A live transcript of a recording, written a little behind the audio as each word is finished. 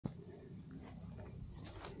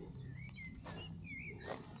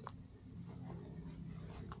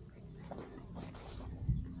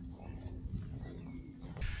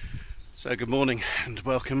So good morning and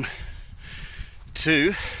welcome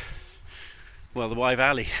to, well, the Wye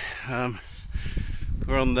Valley.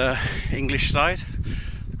 We're on the English side,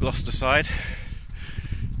 the Gloucester side.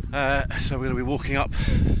 So we're going to be walking up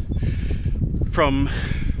from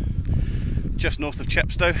just north of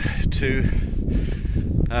Chepstow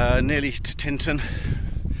to nearly to Tintern.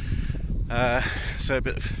 So a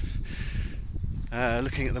bit of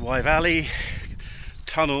looking at the Wye Valley,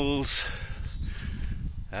 tunnels,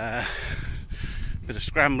 bit of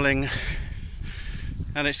scrambling,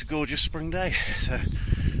 and it's a gorgeous spring day, so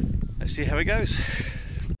let's see how it goes.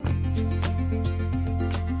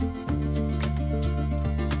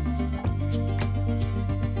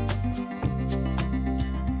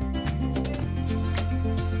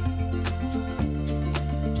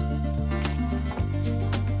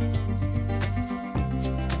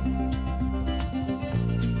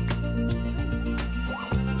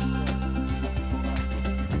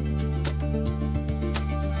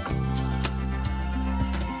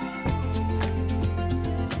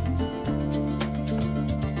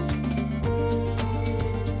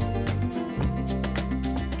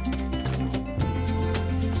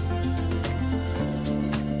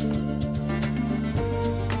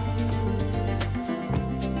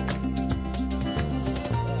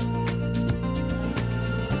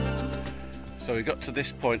 So we got to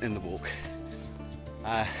this point in the walk.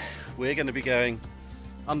 We're going to be going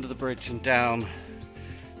under the bridge and down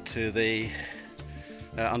to the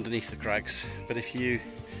underneath the crags. But if you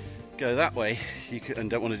go that way, you can, and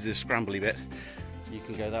don't want to do the scrambly bit, you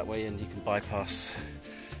can go that way and you can bypass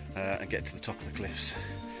and get to the top of the cliffs.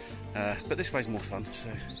 But this way's more fun,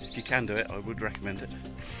 so if you can do it, I would recommend it.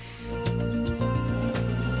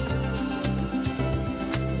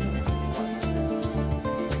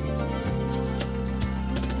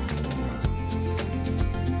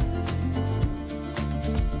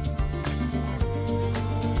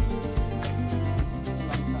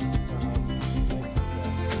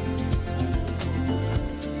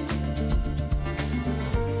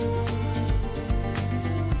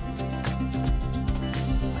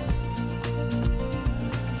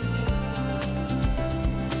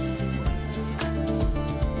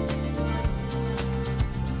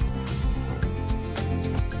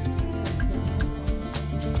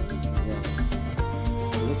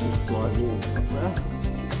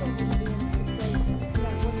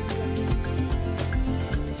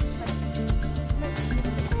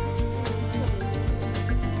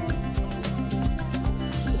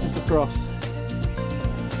 Across.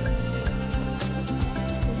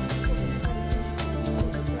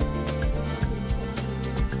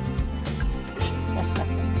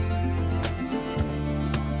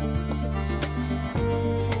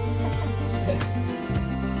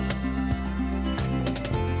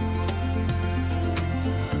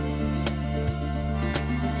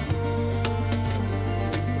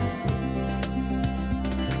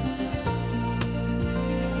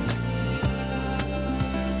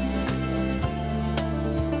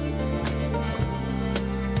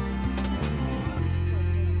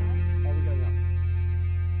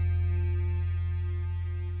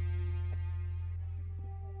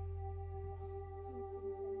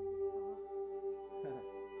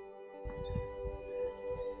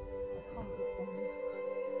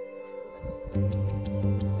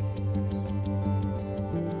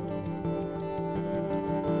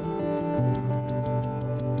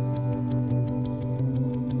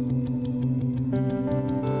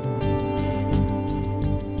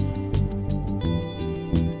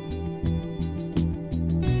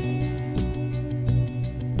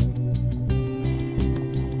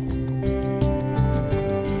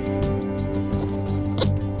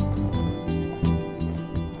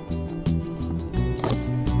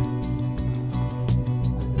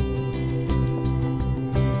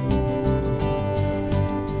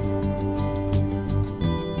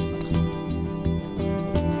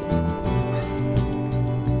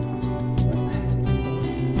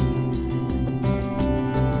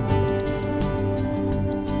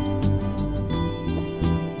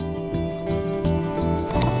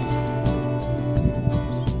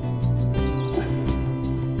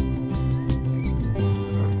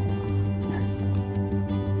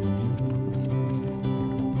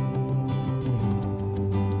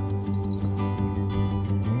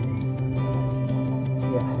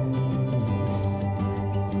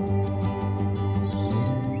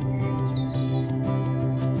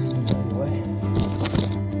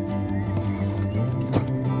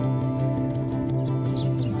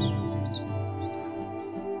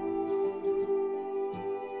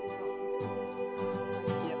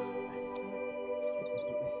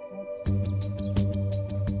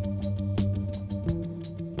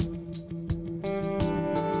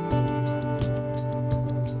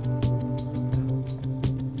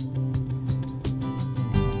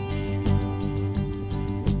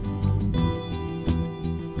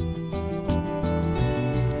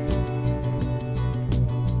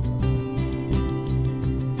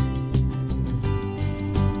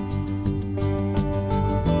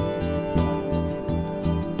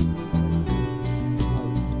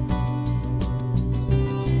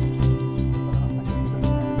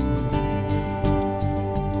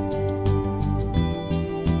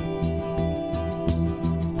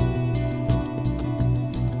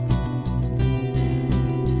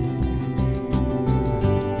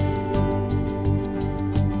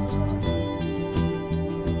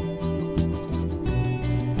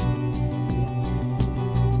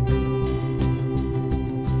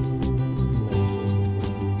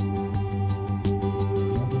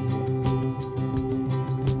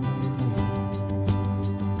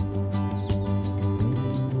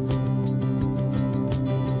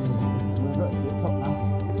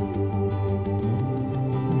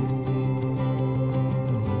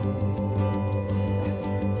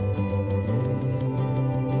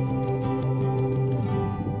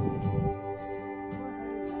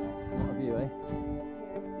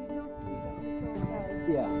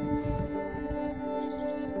 Yeah.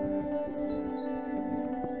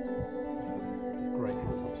 Great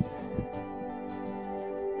hilltops.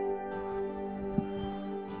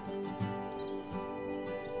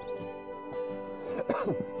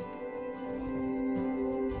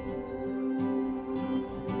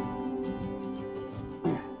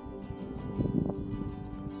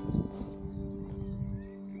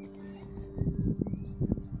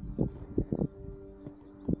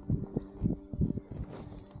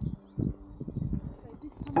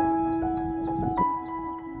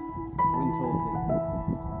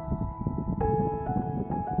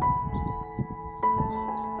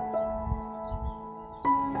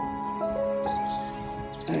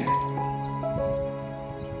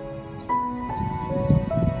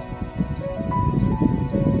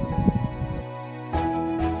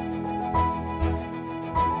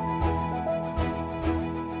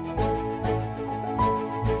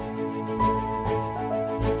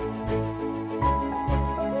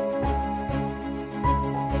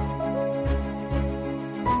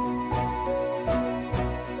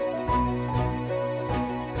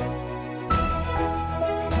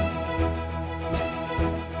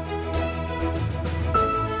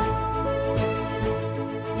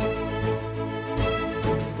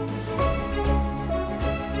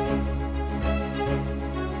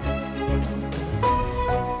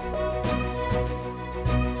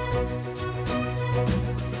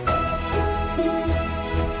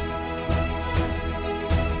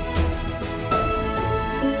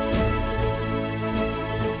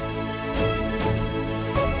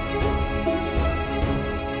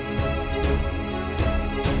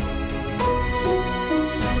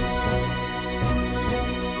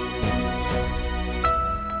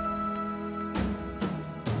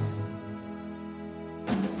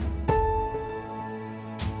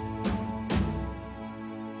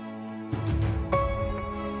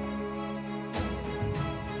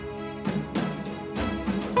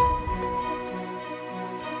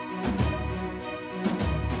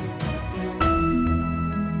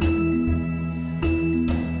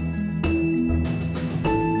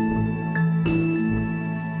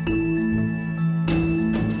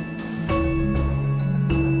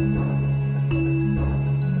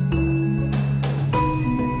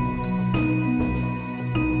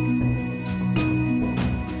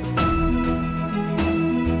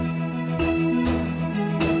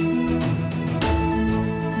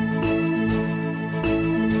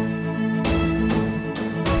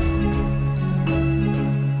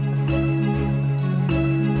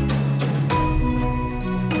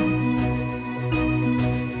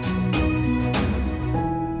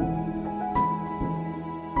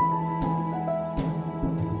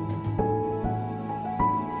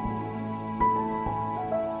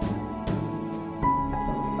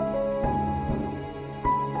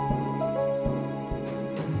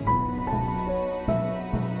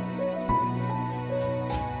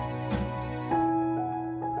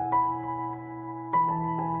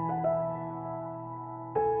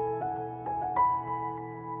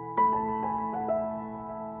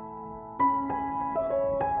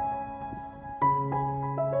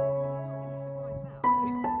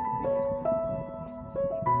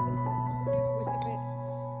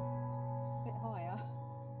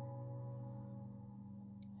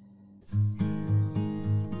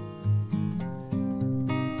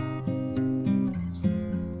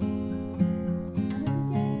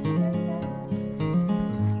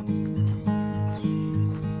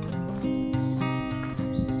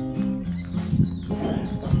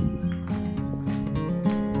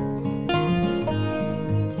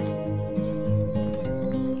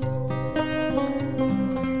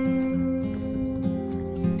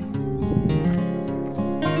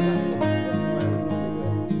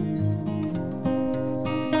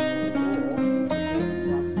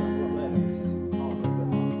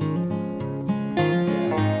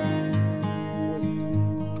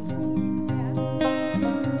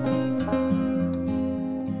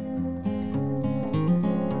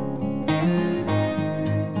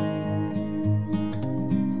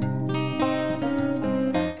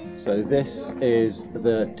 So this is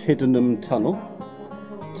the Tidenham tunnel.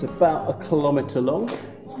 It's about 1 kilometre long,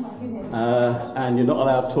 and you're not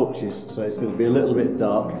allowed torches, so it's going to be a little bit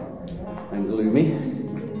dark and gloomy.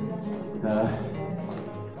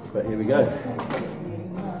 But here we go.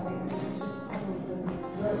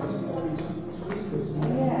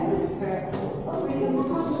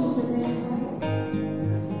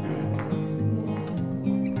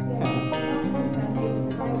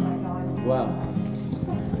 Wow.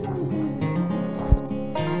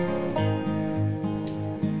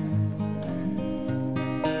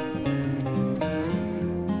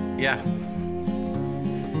 Yeah.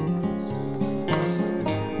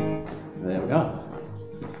 There we are.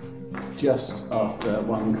 Just after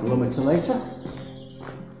 1 kilometre later.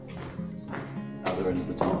 Other end of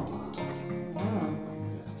the tunnel.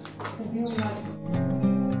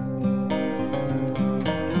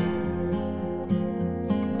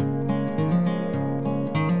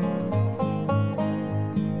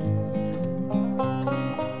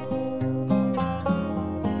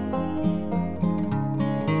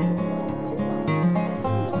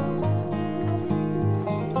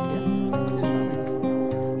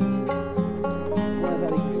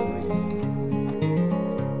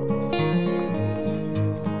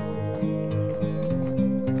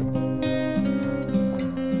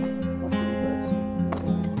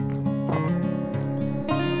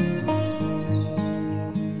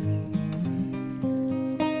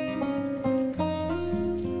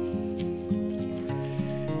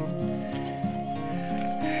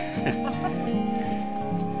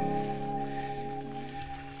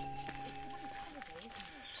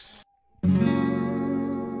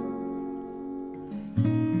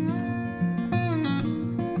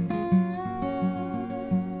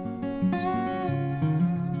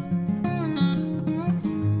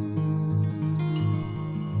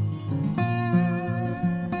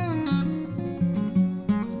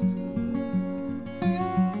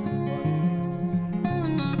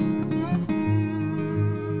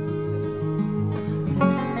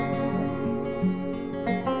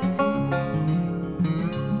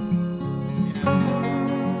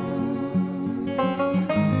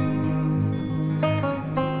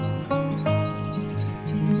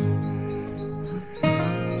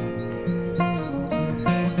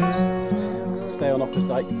 On Offa's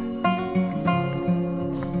Dyke.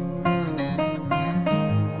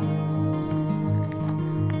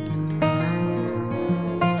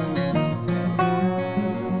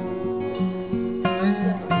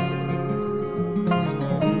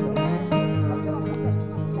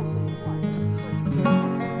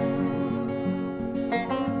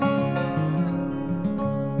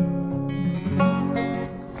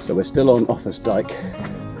 So we're still on Offa's Dyke.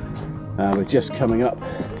 We're just coming up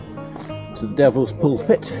to the Devil's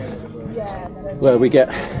Pulpit, where we get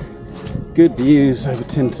good views over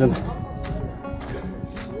Tintern.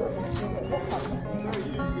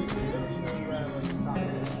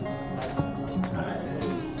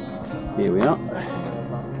 Here we are.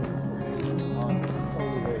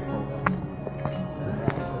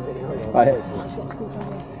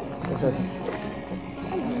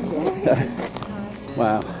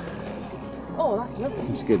 Wow. Oh, that's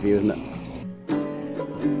lovely. It's a good view, isn't it?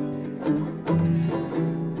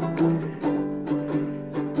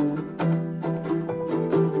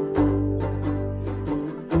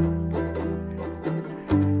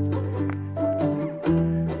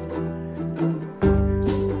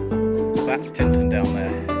 That's Tintern down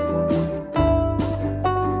there.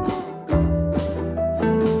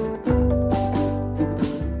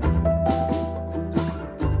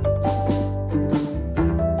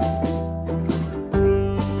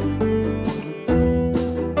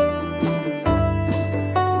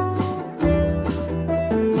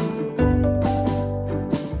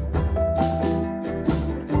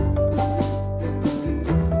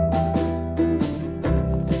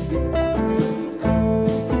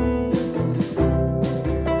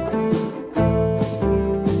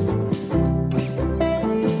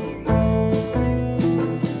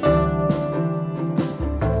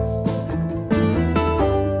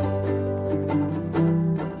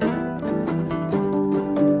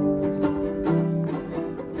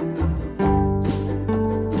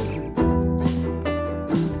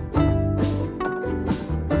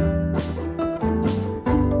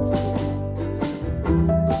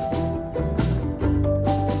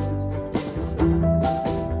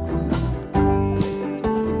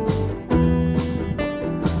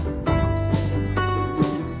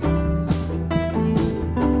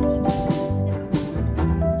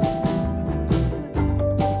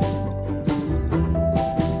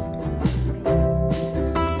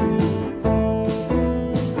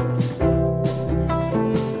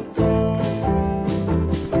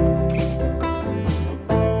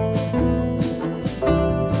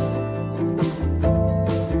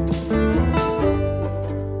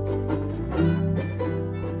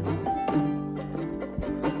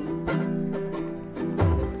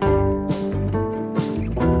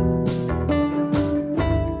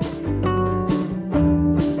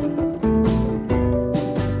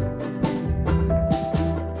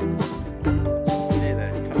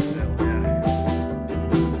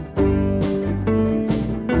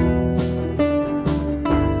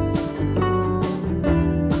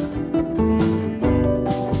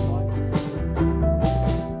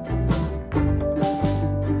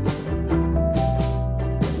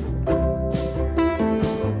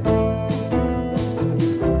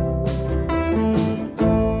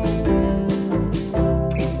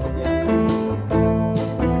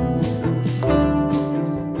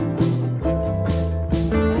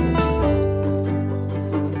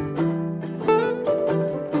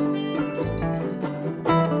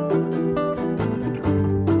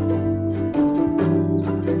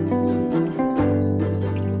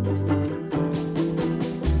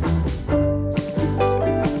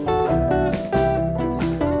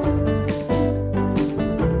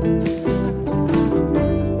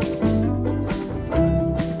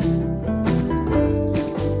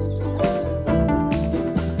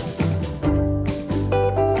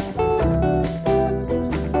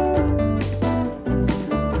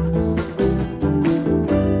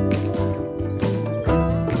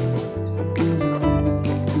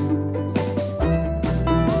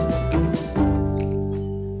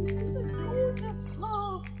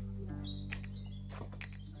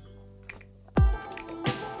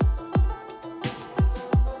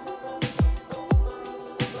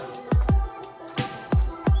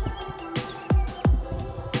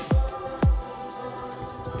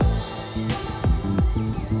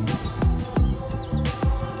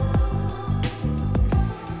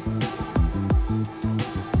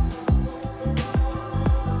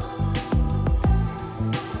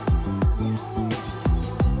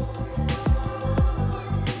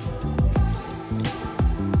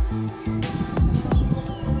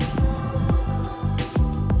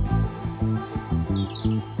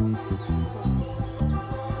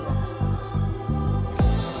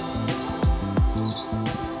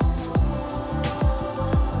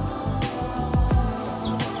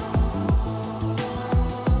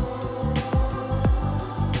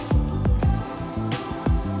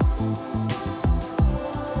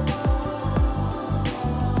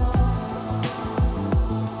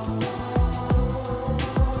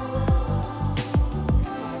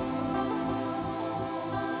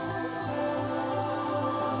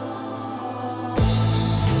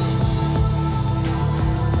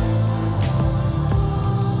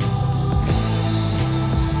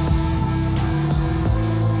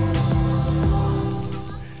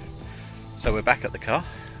 So we're back at the car.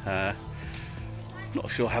 Not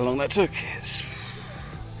sure how long that took. It's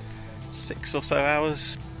 6 or so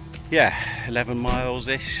hours. Yeah, 11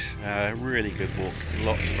 miles-ish. Really good walk,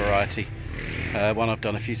 lots of variety. One I've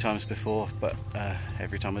done a few times before, but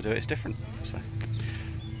every time I do it it's different. So,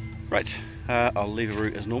 right, I'll leave a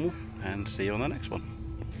route as normal and see you on the next one.